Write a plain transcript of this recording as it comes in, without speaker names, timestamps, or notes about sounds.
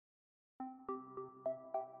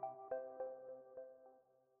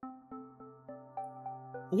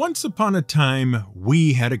Once upon a time,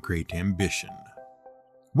 we had a great ambition.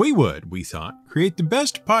 We would, we thought, create the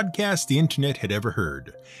best podcast the internet had ever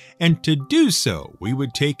heard. And to do so, we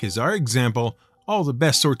would take as our example all the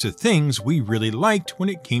best sorts of things we really liked when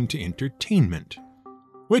it came to entertainment.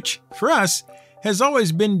 Which, for us, has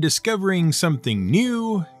always been discovering something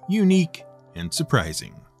new, unique, and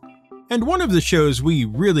surprising. And one of the shows we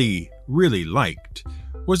really liked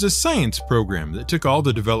was a science program that took all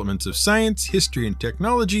the developments of science, history, and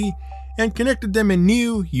technology and connected them in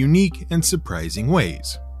new, unique, and surprising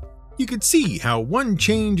ways. You could see how one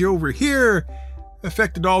change over here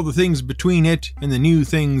affected all the things between it and the new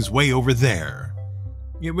things way over there.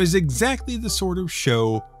 It was exactly the sort of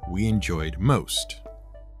show we enjoyed most.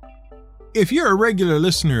 If you're a regular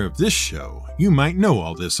listener of this show, you might know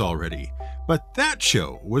all this already, but that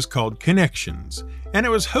show was called Connections, and it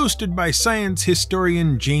was hosted by science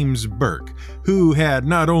historian James Burke, who had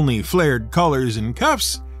not only flared collars and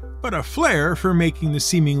cuffs, but a flair for making the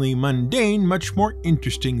seemingly mundane much more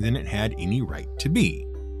interesting than it had any right to be.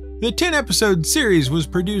 The 10-episode series was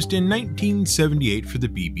produced in 1978 for the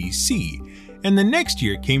BBC, and the next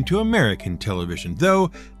year came to American television,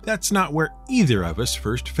 though that's not where either of us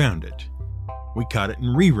first found it. We caught it in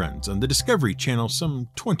reruns on the Discovery Channel some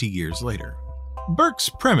 20 years later. Burke's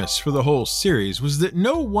premise for the whole series was that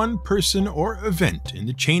no one person or event in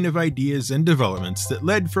the chain of ideas and developments that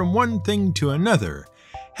led from one thing to another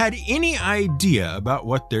had any idea about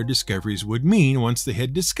what their discoveries would mean once they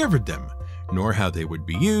had discovered them, nor how they would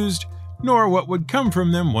be used, nor what would come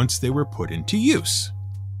from them once they were put into use.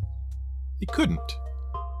 They couldn't.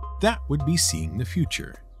 That would be seeing the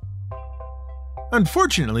future.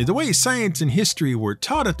 Unfortunately, the way science and history were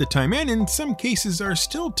taught at the time, and in some cases are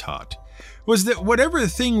still taught, was that whatever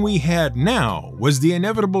thing we had now was the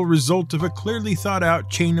inevitable result of a clearly thought out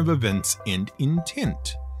chain of events and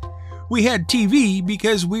intent. We had TV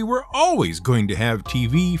because we were always going to have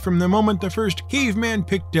TV from the moment the first caveman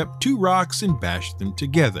picked up two rocks and bashed them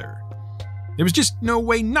together. There was just no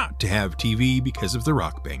way not to have TV because of the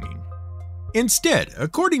rock banging. Instead,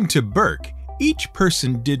 according to Burke, each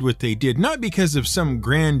person did what they did not because of some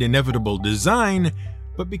grand inevitable design,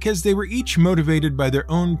 but because they were each motivated by their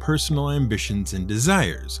own personal ambitions and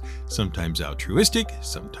desires, sometimes altruistic,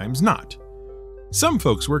 sometimes not. Some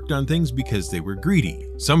folks worked on things because they were greedy,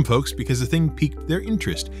 some folks because a thing piqued their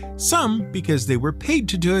interest, some because they were paid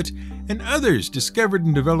to do it, and others discovered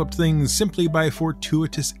and developed things simply by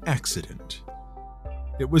fortuitous accident.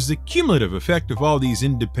 It was the cumulative effect of all these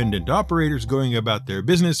independent operators going about their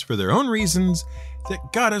business for their own reasons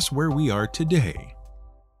that got us where we are today.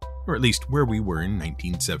 Or at least where we were in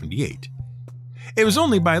 1978. It was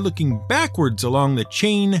only by looking backwards along the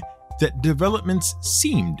chain that developments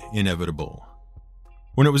seemed inevitable.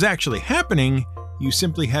 When it was actually happening, you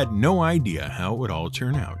simply had no idea how it would all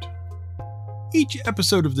turn out. Each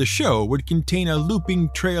episode of the show would contain a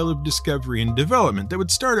looping trail of discovery and development that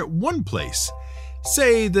would start at one place,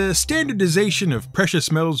 say the standardization of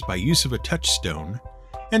precious metals by use of a touchstone,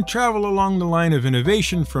 and travel along the line of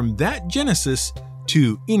innovation from that genesis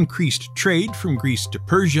to increased trade from Greece to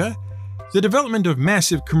Persia, the development of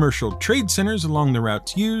massive commercial trade centers along the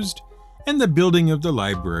routes used, and the building of the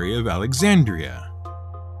Library of Alexandria.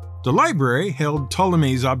 The library held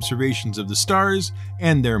Ptolemy's observations of the stars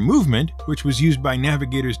and their movement, which was used by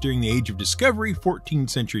navigators during the Age of Discovery 14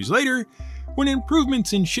 centuries later, when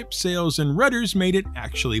improvements in ship sails and rudders made it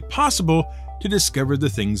actually possible to discover the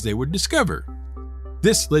things they would discover.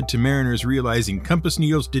 This led to mariners realizing compass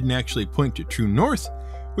needles didn't actually point to true north,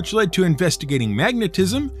 which led to investigating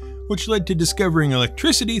magnetism, which led to discovering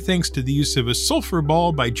electricity thanks to the use of a sulfur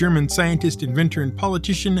ball by German scientist, inventor, and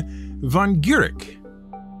politician von Guericke.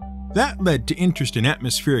 That led to interest in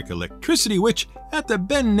atmospheric electricity, which, at the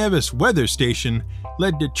Ben Nevis weather station,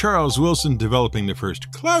 led to Charles Wilson developing the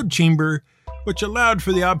first cloud chamber, which allowed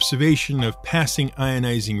for the observation of passing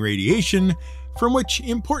ionizing radiation, from which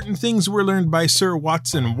important things were learned by Sir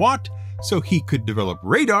Watson Watt, so he could develop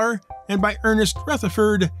radar, and by Ernest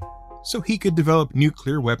Rutherford, so he could develop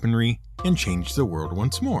nuclear weaponry and change the world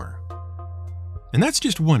once more. And that's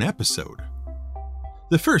just one episode.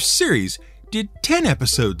 The first series did 10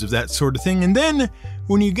 episodes of that sort of thing, and then,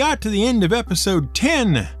 when you got to the end of episode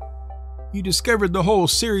 10, you discovered the whole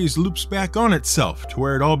series loops back on itself to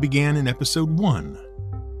where it all began in episode 1.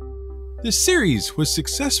 The series was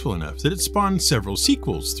successful enough that it spawned several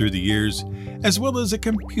sequels through the years, as well as a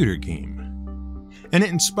computer game. And it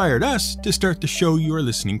inspired us to start the show you are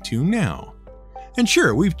listening to now. And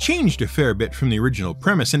sure, we've changed a fair bit from the original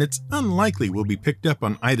premise, and it's unlikely we'll be picked up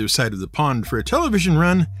on either side of the pond for a television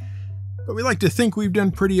run, but we like to think we've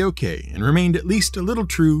done pretty okay and remained at least a little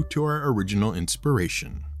true to our original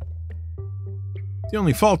inspiration. The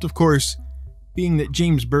only fault, of course, being that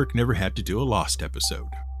James Burke never had to do a Lost episode.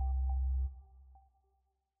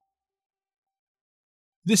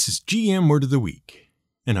 This is GM Word of the Week,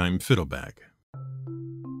 and I'm Fiddlebag.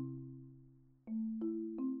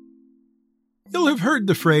 You'll have heard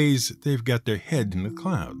the phrase, "they've got their head in the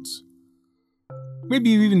clouds."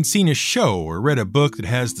 Maybe you've even seen a show or read a book that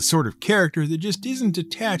has the sort of character that just isn't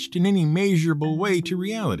attached in any measurable way to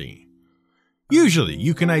reality. Usually,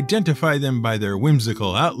 you can identify them by their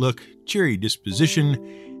whimsical outlook, cheery disposition,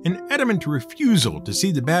 and adamant refusal to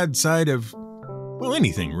see the bad side of, well,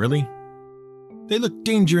 anything, really. They look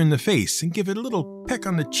danger in the face and give it a little peck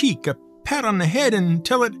on the cheek, a pat on the head, and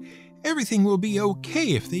tell it everything will be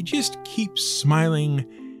okay if they just keep smiling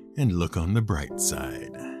and look on the bright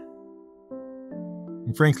side.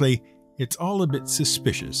 And frankly, it's all a bit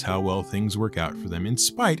suspicious how well things work out for them in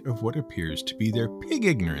spite of what appears to be their pig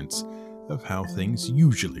ignorance of how things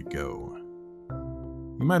usually go.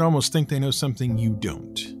 You might almost think they know something you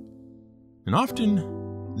don't. And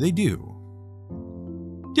often, they do.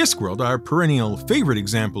 Discworld, our perennial favorite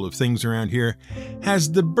example of things around here,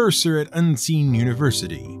 has the bursar at Unseen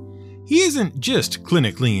University. He isn't just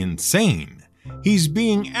clinically insane. He's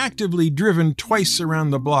being actively driven twice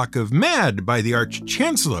around the block of mad by the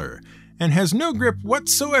Arch-Chancellor, and has no grip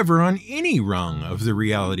whatsoever on any rung of the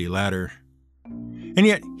reality ladder. And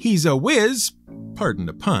yet he's a whiz, pardon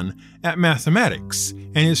the pun, at mathematics,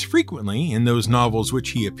 and is frequently, in those novels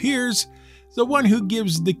which he appears, the one who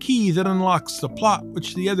gives the key that unlocks the plot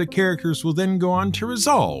which the other characters will then go on to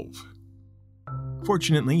resolve.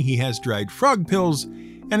 Fortunately, he has dried frog pills,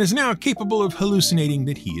 and is now capable of hallucinating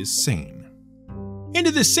that he is sane.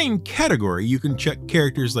 Into the same category, you can check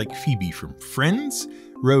characters like Phoebe from Friends,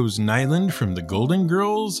 Rose Nyland from The Golden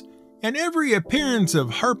Girls, and every appearance of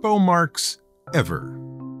Harpo Marx ever.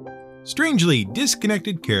 Strangely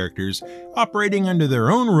disconnected characters operating under their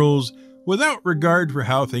own rules without regard for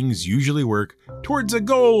how things usually work towards a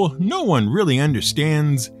goal no one really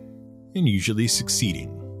understands, and usually succeeding.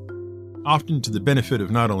 Often to the benefit of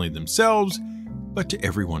not only themselves, but to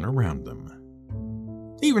everyone around them.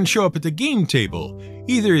 They even show up at the game table,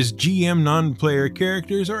 either as GM non-player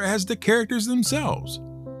characters or as the characters themselves.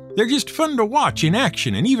 They're just fun to watch in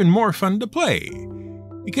action and even more fun to play.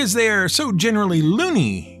 Because they are so generally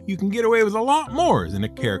loony, you can get away with a lot more than a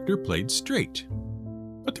character played straight.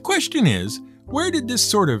 But the question is, where did this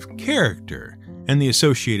sort of character and the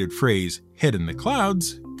associated phrase, head in the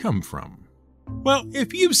clouds, come from? Well,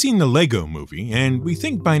 if you've seen the Lego Movie, and we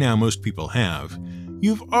think by now most people have,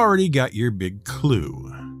 you've already got your big clue.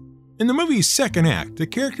 In the movie's second act, the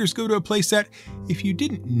characters go to a place that, if you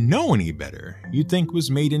didn't know any better, you'd think was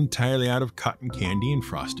made entirely out of cotton candy and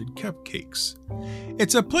frosted cupcakes.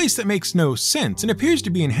 It's a place that makes no sense and appears to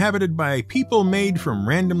be inhabited by people made from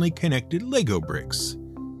randomly connected Lego bricks.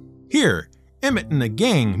 Here, Emmett and the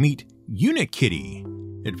gang meet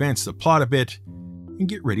Unikitty, advance the plot a bit, and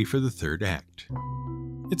get ready for the third act.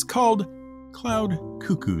 It's called Cloud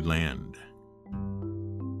Cuckoo Land.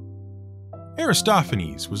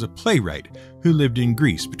 Aristophanes was a playwright who lived in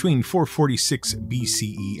Greece between 446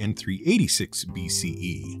 BCE and 386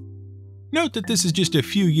 BCE. Note that this is just a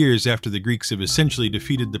few years after the Greeks have essentially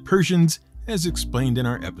defeated the Persians, as explained in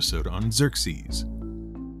our episode on Xerxes.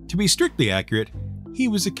 To be strictly accurate, he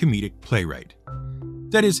was a comedic playwright.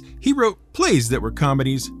 That is, he wrote plays that were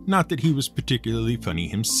comedies, not that he was particularly funny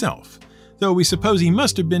himself, though we suppose he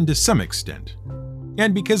must have been to some extent.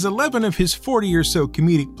 And because 11 of his 40 or so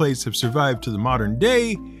comedic plays have survived to the modern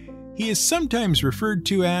day, he is sometimes referred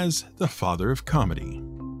to as the father of comedy.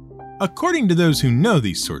 According to those who know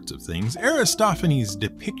these sorts of things, Aristophanes'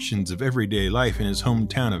 depictions of everyday life in his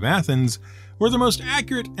hometown of Athens were the most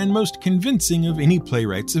accurate and most convincing of any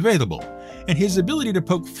playwrights available, and his ability to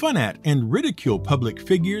poke fun at and ridicule public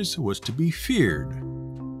figures was to be feared.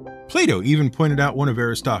 Plato even pointed out one of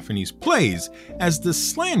Aristophanes' plays as the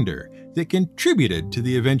slander that contributed to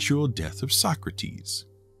the eventual death of Socrates.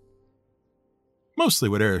 Mostly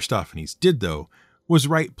what Aristophanes did, though, was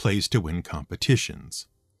write plays to win competitions.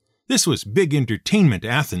 This was big entertainment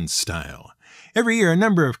Athens style. Every year a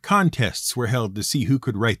number of contests were held to see who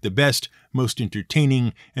could write the best, most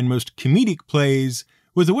entertaining, and most comedic plays,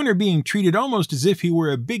 with the winner being treated almost as if he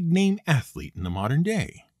were a big-name athlete in the modern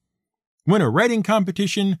day. Win a writing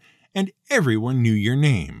competition, and everyone knew your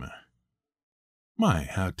name. My,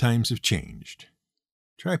 how times have changed.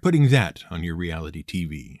 Try putting that on your reality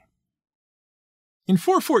TV. In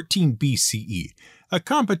 414 BCE, a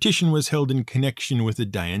competition was held in connection with the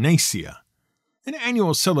Dionysia, an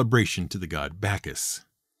annual celebration to the god Bacchus.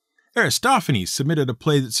 Aristophanes submitted a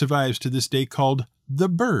play that survives to this day called The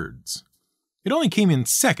Birds. It only came in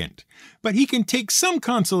second, but he can take some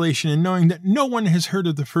consolation in knowing that no one has heard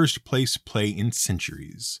of the first-place play in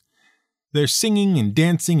centuries. Their singing and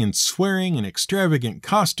dancing and swearing and extravagant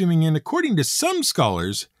costuming, and according to some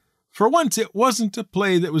scholars, for once it wasn't a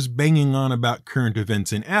play that was banging on about current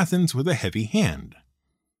events in Athens with a heavy hand,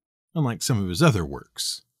 unlike some of his other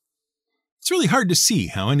works. It's really hard to see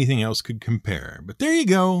how anything else could compare, but there you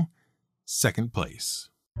go, second place.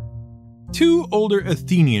 Two older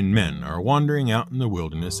Athenian men are wandering out in the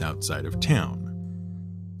wilderness outside of town.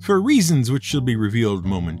 For reasons which shall be revealed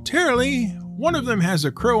momentarily, one of them has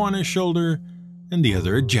a crow on his shoulder and the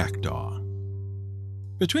other a jackdaw.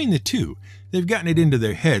 Between the two, they've gotten it into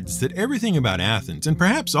their heads that everything about Athens, and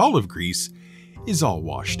perhaps all of Greece, is all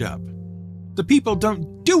washed up. The people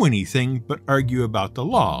don't do anything but argue about the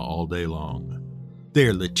law all day long. They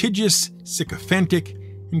are litigious, sycophantic,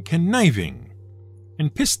 and conniving,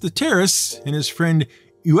 and Pistheterus and his friend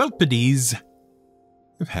Euelpides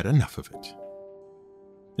have had enough of it.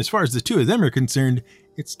 As far as the two of them are concerned,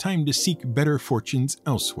 it's time to seek better fortunes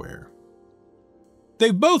elsewhere.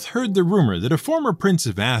 They've both heard the rumor that a former prince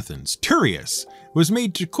of Athens, Turius, was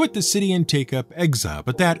made to quit the city and take up exile,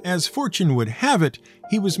 but that, as fortune would have it,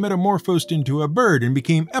 he was metamorphosed into a bird and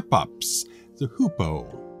became Epops, the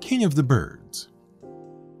hoopoe, king of the birds.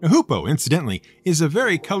 A hoopoe, incidentally, is a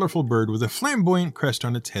very colorful bird with a flamboyant crest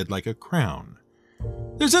on its head like a crown.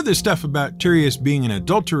 There's other stuff about Turius being an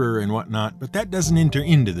adulterer and whatnot, but that doesn't enter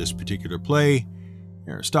into this particular play.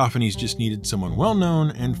 Aristophanes just needed someone well-known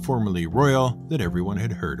and formerly royal that everyone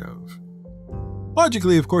had heard of.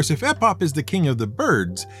 Logically, of course, if Epop is the king of the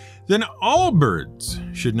birds, then all birds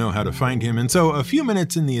should know how to find him, and so a few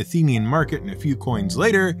minutes in the Athenian market and a few coins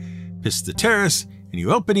later, Pistheterus and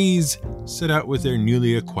Euelpides set out with their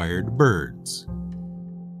newly acquired birds.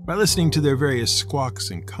 By listening to their various squawks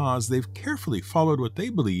and caws, they've carefully followed what they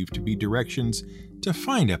believe to be directions to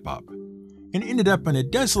find Epop, and ended up in a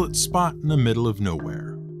desolate spot in the middle of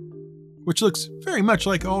nowhere, which looks very much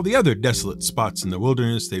like all the other desolate spots in the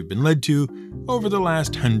wilderness they've been led to over the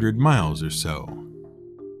last 100 miles or so.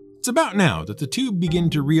 It's about now that the two begin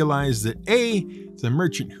to realize that A, the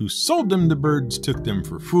merchant who sold them the birds took them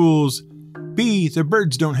for fools, B, the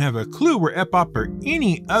birds don't have a clue where Epop or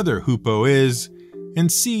any other hoopoe is,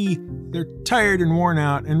 and C, they're tired and worn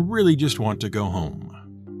out and really just want to go home.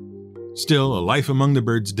 Still, a life among the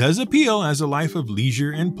birds does appeal as a life of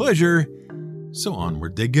leisure and pleasure, so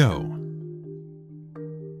onward they go.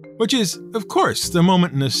 Which is, of course, the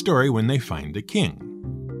moment in the story when they find the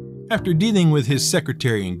king. After dealing with his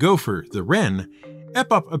secretary and gopher, the wren,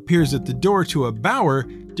 Epop appears at the door to a bower,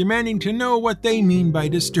 demanding to know what they mean by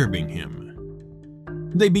disturbing him.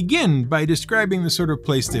 They begin by describing the sort of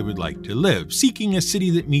place they would like to live, seeking a city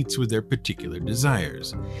that meets with their particular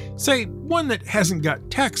desires. Say, one that hasn't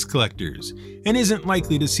got tax collectors, and isn't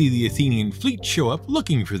likely to see the Athenian fleet show up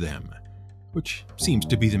looking for them, which seems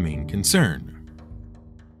to be the main concern.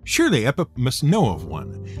 Surely Epop must know of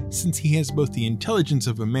one, since he has both the intelligence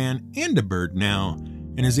of a man and a bird now,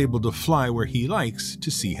 and is able to fly where he likes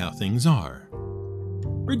to see how things are.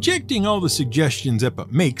 Rejecting all the suggestions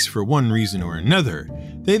Epop makes for one reason or another,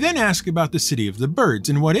 they then ask about the city of the birds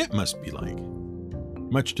and what it must be like.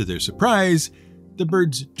 Much to their surprise, the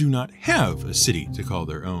birds do not have a city to call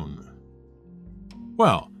their own.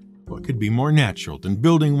 Well, what could be more natural than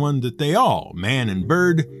building one that they all, man and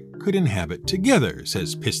bird, could inhabit together,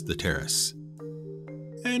 says Pistheterus.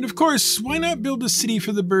 And of course, why not build a city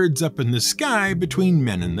for the birds up in the sky between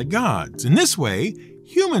men and the gods? In this way,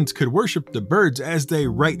 humans could worship the birds as they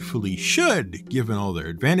rightfully should, given all their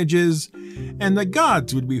advantages, and the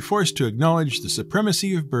gods would be forced to acknowledge the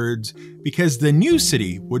supremacy of birds because the new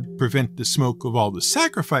city would prevent the smoke of all the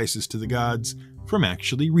sacrifices to the gods from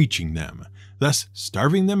actually reaching them, thus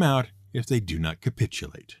starving them out if they do not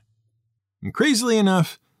capitulate. And crazily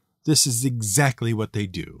enough, this is exactly what they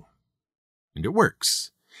do. And it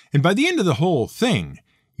works. And by the end of the whole thing,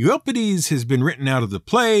 Euelpides has been written out of the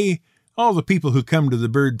play. All the people who come to the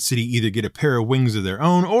bird city either get a pair of wings of their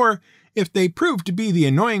own, or, if they prove to be the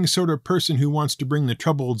annoying sort of person who wants to bring the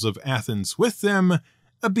troubles of Athens with them,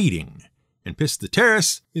 a beating. And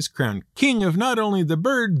Pistheterus is crowned king of not only the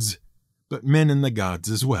birds, but men and the gods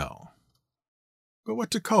as well. But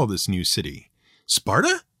what to call this new city?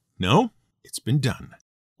 Sparta? No, it's been done.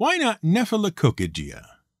 Why not Nephalacocagia,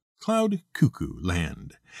 Cloud Cuckoo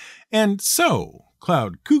Land? And so,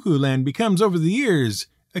 Cloud Cuckoo Land becomes over the years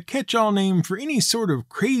a catch-all name for any sort of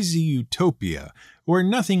crazy utopia where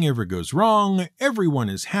nothing ever goes wrong, everyone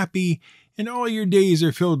is happy, and all your days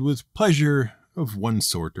are filled with pleasure of one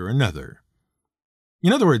sort or another.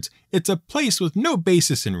 In other words, it's a place with no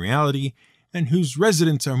basis in reality and whose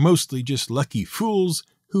residents are mostly just lucky fools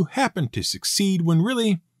who happen to succeed when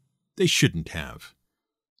really they shouldn't have.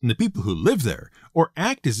 And the people who live there, or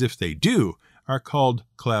act as if they do, are called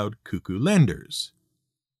Cloud Cuckoo Landers,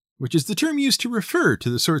 which is the term used to refer to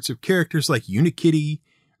the sorts of characters like Unikitty,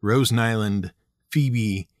 Rose Nyland,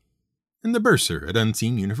 Phoebe, and the Bursar at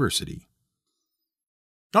Unseen University.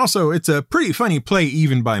 Also, it's a pretty funny play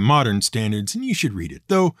even by modern standards, and you should read it,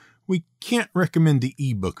 though we can't recommend the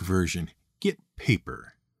ebook version. Get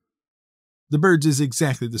paper. The Birds is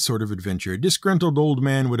exactly the sort of adventure a disgruntled old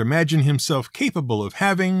man would imagine himself capable of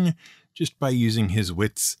having just by using his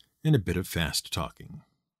wits and a bit of fast talking.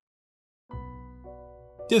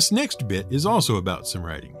 This next bit is also about some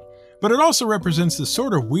writing, but it also represents the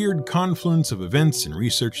sort of weird confluence of events and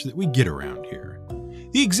research that we get around here.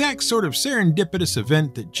 The exact sort of serendipitous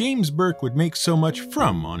event that James Burke would make so much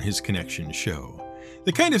from on his Connection show.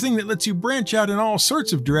 The kind of thing that lets you branch out in all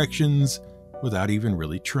sorts of directions without even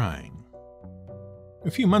really trying.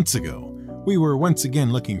 A few months ago, we were once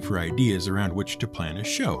again looking for ideas around which to plan a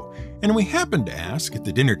show, and we happened to ask at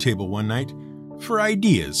the dinner table one night for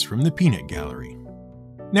ideas from the Peanut Gallery.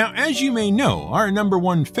 Now, as you may know, our number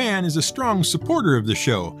one fan is a strong supporter of the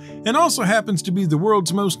show, and also happens to be the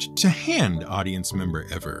world's most to-hand audience member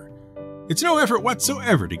ever. It's no effort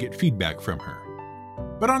whatsoever to get feedback from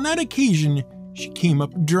her. But on that occasion, she came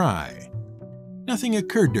up dry. Nothing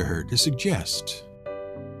occurred to her to suggest.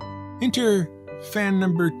 Enter fan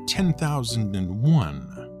number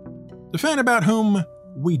 10,001. The fan about whom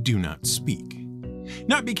we do not speak.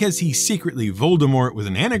 Not because he's secretly Voldemort with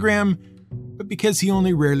an anagram, but because he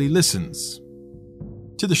only rarely listens.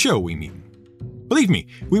 To the show, we mean. Believe me,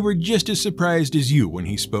 we were just as surprised as you when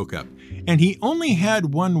he spoke up, and he only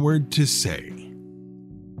had one word to say.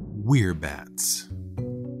 Werebats.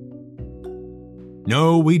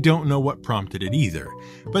 No, we don't know what prompted it either,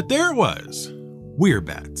 but there it was.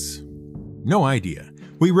 Werebats. No idea.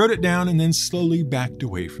 We wrote it down and then slowly backed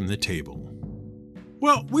away from the table.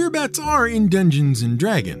 Well, werebats are in Dungeons &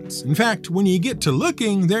 Dragons. In fact, when you get to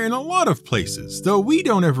looking, they're in a lot of places, though we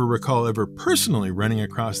don't ever recall ever personally running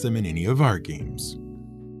across them in any of our games.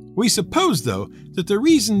 We suppose, though, that the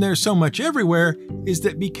reason they're so much everywhere is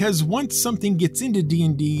that because once something gets into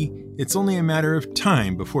D&D, it's only a matter of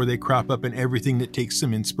time before they crop up in everything that takes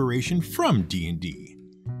some inspiration from D&D.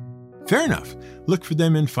 Fair enough, look for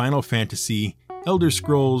them in Final Fantasy, Elder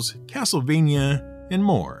Scrolls, Castlevania, and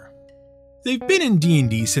more. They've been in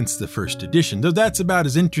D&D since the first edition, though that's about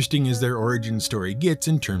as interesting as their origin story gets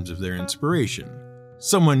in terms of their inspiration.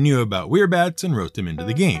 Someone knew about werebats and wrote them into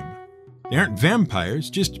the game. They aren't vampires,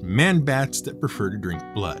 just man-bats that prefer to drink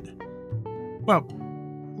blood. Well,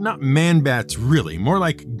 not man-bats really, more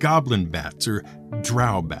like goblin bats or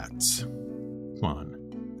drow bats. Come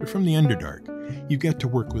on, they're from the Underdark. You've got to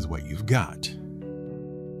work with what you've got.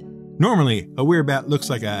 Normally, a werebat looks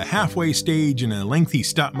like a halfway stage in a lengthy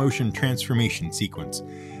stop-motion transformation sequence,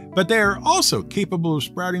 but they are also capable of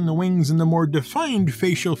sprouting the wings and the more defined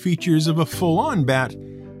facial features of a full-on bat,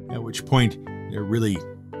 at which point they're really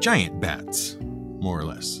giant bats, more or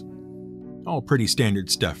less. All pretty standard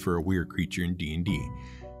stuff for a weird creature in D&D.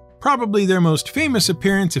 Probably their most famous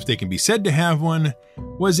appearance, if they can be said to have one,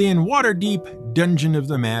 was in Waterdeep Dungeon of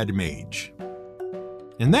the Mad Mage.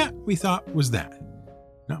 And that, we thought, was that.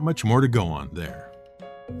 Not much more to go on there.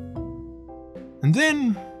 And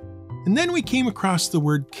then we came across the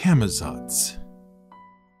word Camazotz.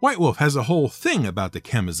 White Wolf has a whole thing about the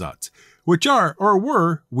Camazotz, which are, or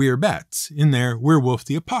were, werebats in their Werewolf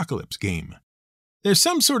the Apocalypse game. They're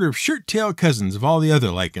some sort of shirt-tail cousins of all the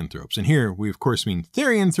other lycanthropes, and here we of course mean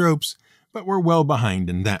therianthropes, but we're well behind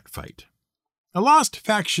in that fight. A lost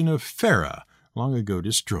faction of Farah, long ago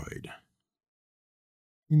destroyed.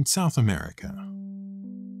 In South America.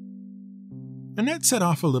 And that set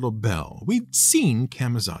off a little bell. We'd seen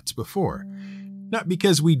Camazotz before. Not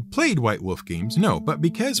because we'd played White Wolf games, no, but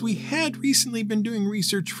because we had recently been doing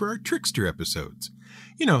research for our Trickster episodes.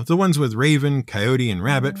 You know, the ones with Raven, Coyote, and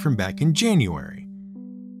Rabbit from back in January.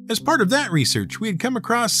 As part of that research, we had come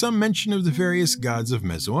across some mention of the various gods of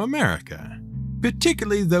Mesoamerica,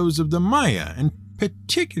 particularly those of the Maya, and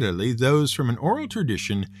particularly those from an oral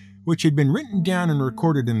tradition which had been written down and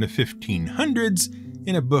recorded in the 1500s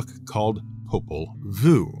in a book called Popol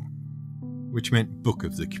Vuh, which meant Book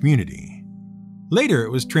of the Community. Later,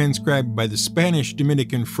 it was transcribed by the Spanish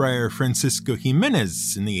Dominican friar Francisco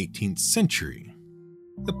Jimenez in the 18th century.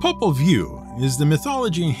 The Popol Vuh is the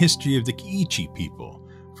mythology and history of the Quiche people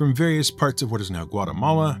from various parts of what is now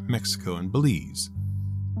Guatemala, Mexico, and Belize.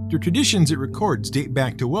 The traditions it records date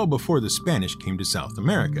back to well before the Spanish came to South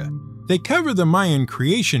America. They cover the Mayan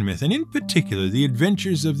creation myth and in particular the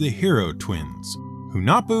adventures of the hero twins,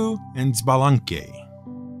 Hunahpu and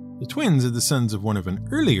Xbalanque. The twins are the sons of one of an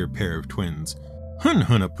earlier pair of twins,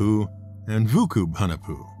 Hunahpu and Vucub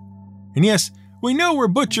Hunahpu. And yes, we know we're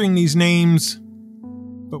butchering these names,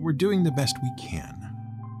 but we're doing the best we can.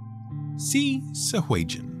 See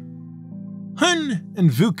Sahuagin. Hun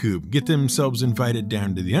and Vucub get themselves invited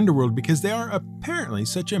down to the underworld because they are apparently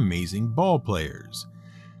such amazing ball players.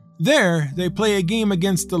 There, they play a game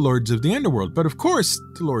against the lords of the underworld, but of course,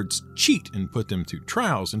 the lords cheat and put them through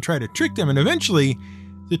trials and try to trick them, and eventually,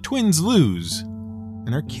 the twins lose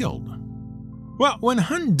and are killed. Well, when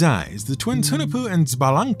Hun dies, the twins Hunahpu and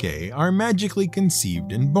Xbalanque are magically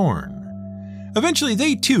conceived and born. Eventually,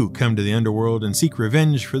 they too come to the underworld and seek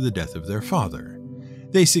revenge for the death of their father.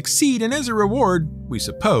 They succeed, and as a reward, we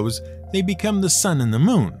suppose, they become the sun and the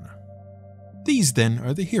moon. These then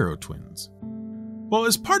are the hero twins. Well,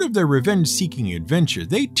 as part of their revenge-seeking adventure,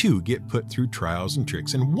 they too get put through trials and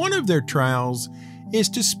tricks, and one of their trials is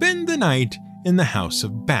to spend the night in the House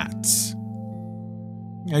of Bats.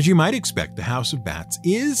 As you might expect, the House of Bats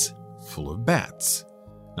is full of bats.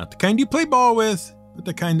 Not the kind you play ball with, but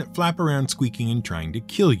the kind that flap around squeaking and trying to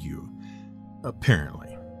kill you.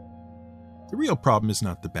 Apparently. The real problem is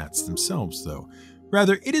not the bats themselves, though.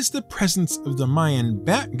 Rather, it is the presence of the Mayan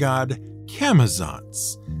bat god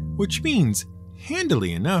Camazotz, which means,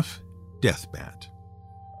 handily enough, death bat.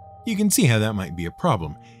 You can see how that might be a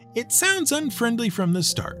problem. It sounds unfriendly from the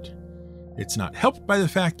start. It's not helped by the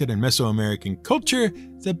fact that in Mesoamerican culture,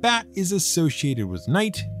 the bat is associated with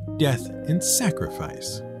night, death, and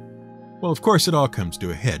sacrifice. Well, of course, it all comes to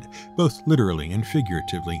a head, both literally and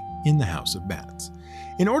figuratively, in the House of Bats.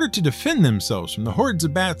 In order to defend themselves from the hordes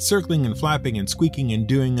of bats circling and flapping and squeaking and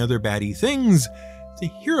doing other batty things, the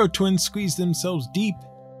hero twins squeeze themselves deep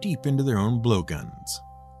into their own blowguns.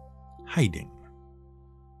 Hiding.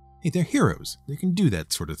 Hey, they're heroes. They can do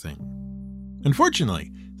that sort of thing.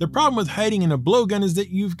 Unfortunately, the problem with hiding in a blowgun is that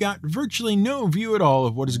you've got virtually no view at all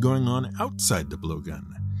of what is going on outside the blowgun.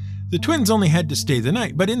 The twins only had to stay the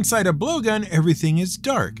night, but inside a blowgun, everything is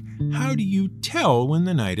dark. How do you tell when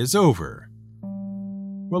the night is over?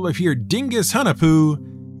 Well, if you're Dingus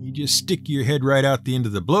Hunahpu, you just stick your head right out the end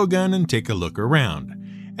of the blowgun and take a look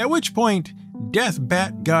around. At which point, Death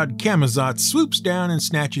Bat God Camazotz swoops down and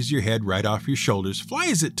snatches your head right off your shoulders,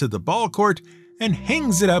 flies it to the ball court, and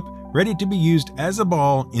hangs it up, ready to be used as a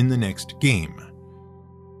ball in the next game.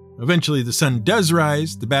 Eventually, the sun does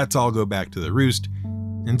rise, the bats all go back to the roost,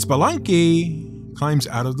 and Xbalanque climbs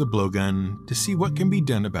out of the blowgun to see what can be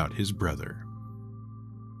done about his brother.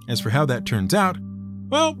 As for how that turns out,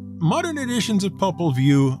 well, modern editions of Popol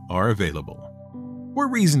Vuh are available. We're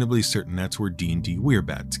reasonably certain that's where D&D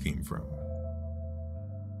Werebats came from.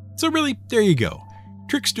 So really, there you go.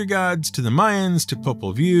 Trickster gods to the Mayans, to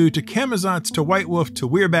Popol Vuh, to Camazotz, to White Wolf, to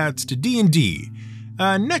Werebats, to D&D.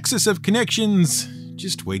 A nexus of connections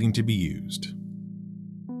just waiting to be used.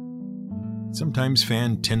 Sometimes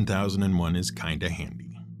Fan 10,001 is kinda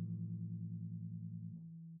handy.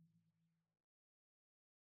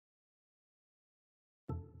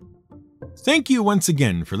 Thank you once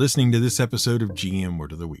again for listening to this episode of GM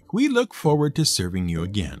Word of the Week. We look forward to serving you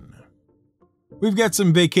again. We've got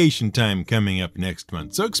some vacation time coming up next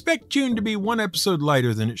month, so expect June to be one episode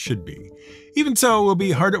lighter than it should be. Even so, we'll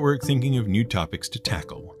be hard at work thinking of new topics to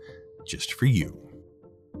tackle, just for you.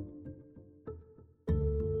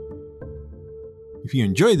 If you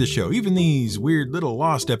enjoy the show, even these weird little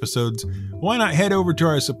lost episodes, why not head over to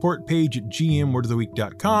our support page at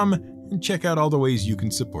gmwordoftheweek.com and check out all the ways you can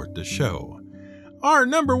support the show. Our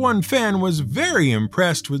number one fan was very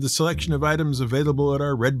impressed with the selection of items available at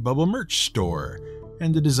our Redbubble merch store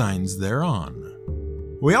and the designs thereon.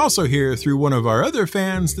 We also hear through one of our other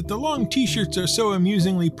fans that the long t-shirts are so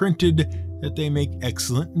amusingly printed that they make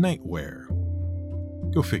excellent nightwear.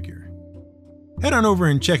 Go figure. Head on over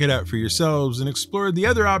and check it out for yourselves and explore the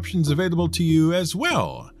other options available to you as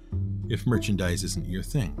well, if merchandise isn't your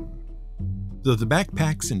thing. Though the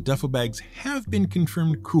backpacks and duffel bags have been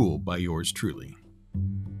confirmed cool by yours truly.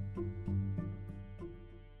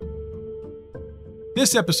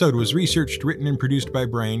 This episode was researched, written, and produced by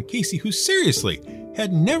Brian Casey, who seriously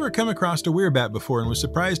had never come across a werebat before and was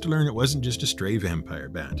surprised to learn it wasn't just a stray vampire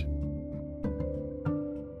bat.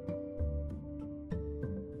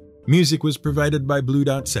 Music was provided by Blue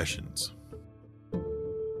Dot Sessions.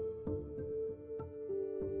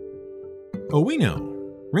 Oh, we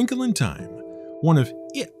know, Wrinkle in Time, one of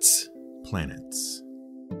its planets.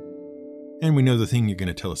 And we know the thing you're going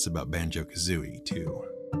to tell us about Banjo-Kazooie, too.